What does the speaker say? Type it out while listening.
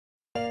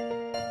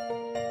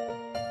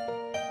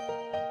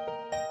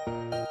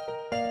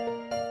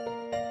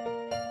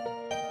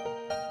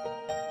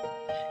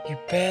You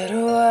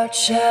better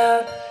watch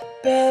out,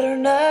 better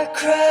not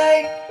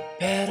cry,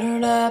 better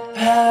not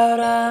pout,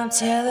 I'm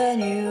telling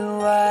you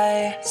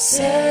why.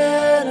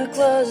 Santa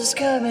Claus is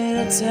coming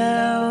to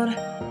town.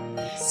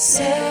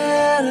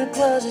 Santa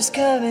Claus is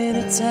coming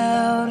to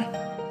town.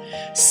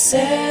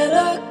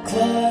 Santa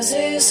Claus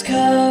is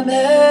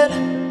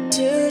coming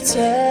to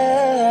town.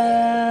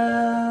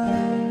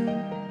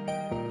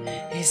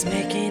 He's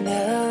making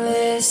a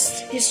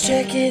list, he's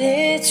checking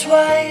it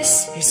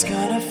twice. He's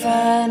gonna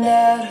find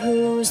out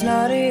who's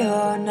naughty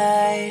or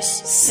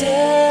nice.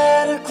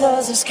 Santa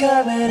Claus is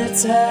coming to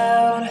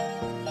town.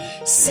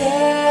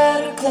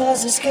 Santa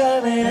Claus is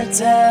coming to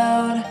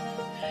town.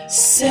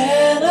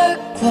 Santa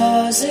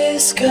Claus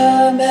is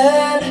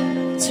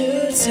coming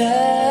to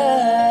town.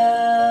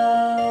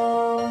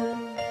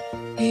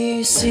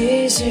 He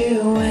sees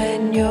you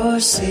when you're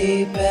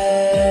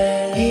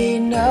sleeping. He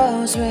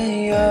knows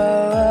when you're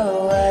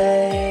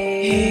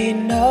away. He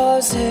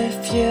knows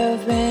if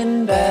you've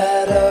been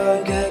bad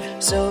or good,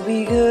 so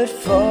be good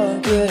for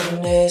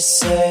goodness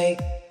sake.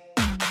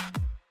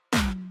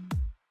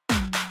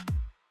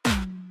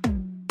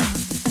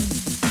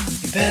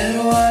 You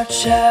better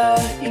watch out,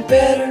 you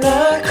better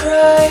not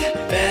cry, you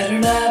better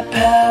not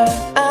pout,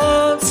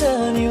 I'm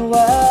telling you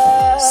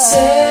why.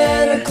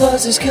 Santa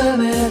Claus is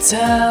coming to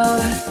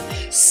town.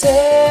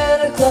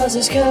 Santa Claus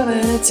is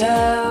coming to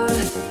town.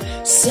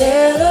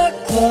 Santa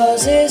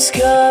Claus is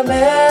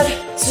coming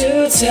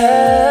to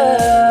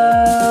town.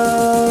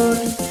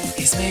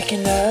 He's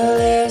making a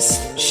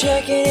list,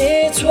 checking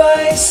it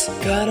twice,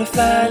 gonna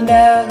find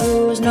out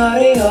who's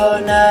naughty or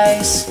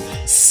nice.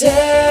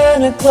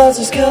 Santa Claus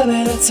is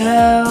coming to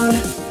town.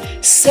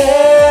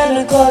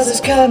 Santa Claus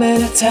is coming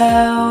to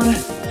town.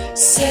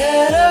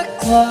 Santa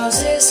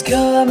Claus is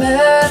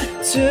coming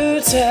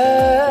to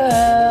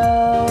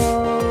town.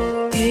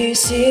 He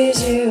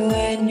sees you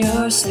when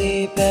you're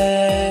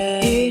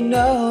sleeping. He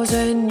knows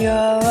when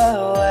you're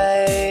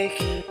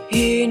awake.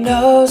 He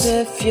knows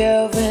if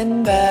you've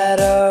been bad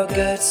or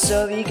good,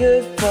 so be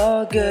good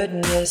for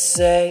goodness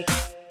sake.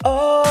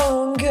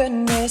 Oh,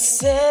 goodness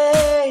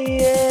sake. You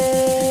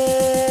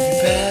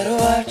better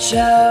watch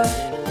out,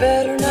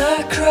 better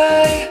not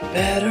cry,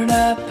 better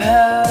not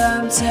pout,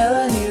 I'm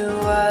telling you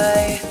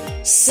why.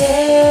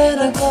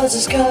 Santa Claus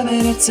is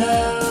coming to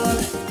town.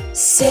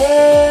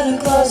 Santa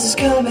Claus is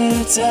coming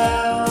to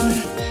town.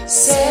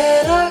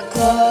 Santa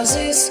Claus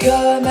is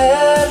coming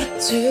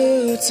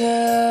to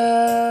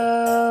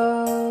town.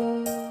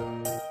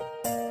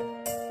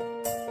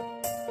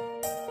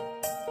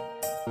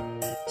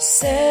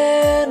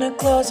 Santa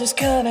Claus is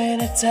coming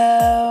to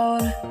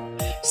town.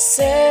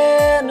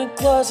 Santa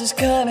Claus is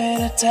coming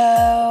to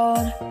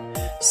town.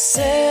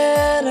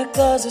 Santa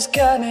Claus is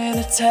coming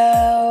to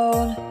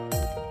town.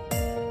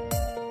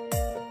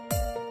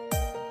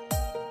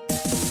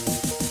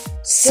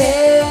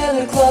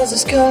 Santa Claus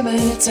is coming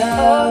to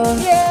town. Oh,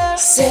 yeah.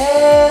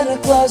 Santa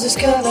Claus is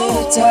coming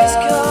to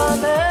town.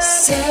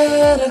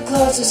 Santa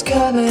Claus is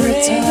coming to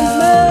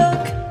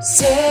town.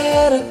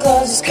 Santa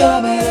Claus is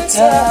coming to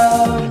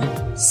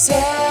town.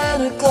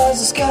 Santa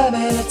Claus is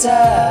coming to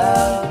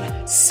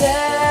town.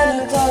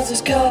 Santa Claus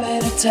is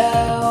coming to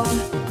town.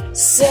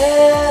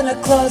 Santa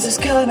Claus is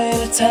coming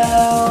to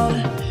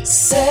town.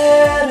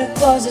 Santa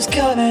Claus is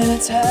coming to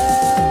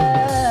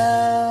town.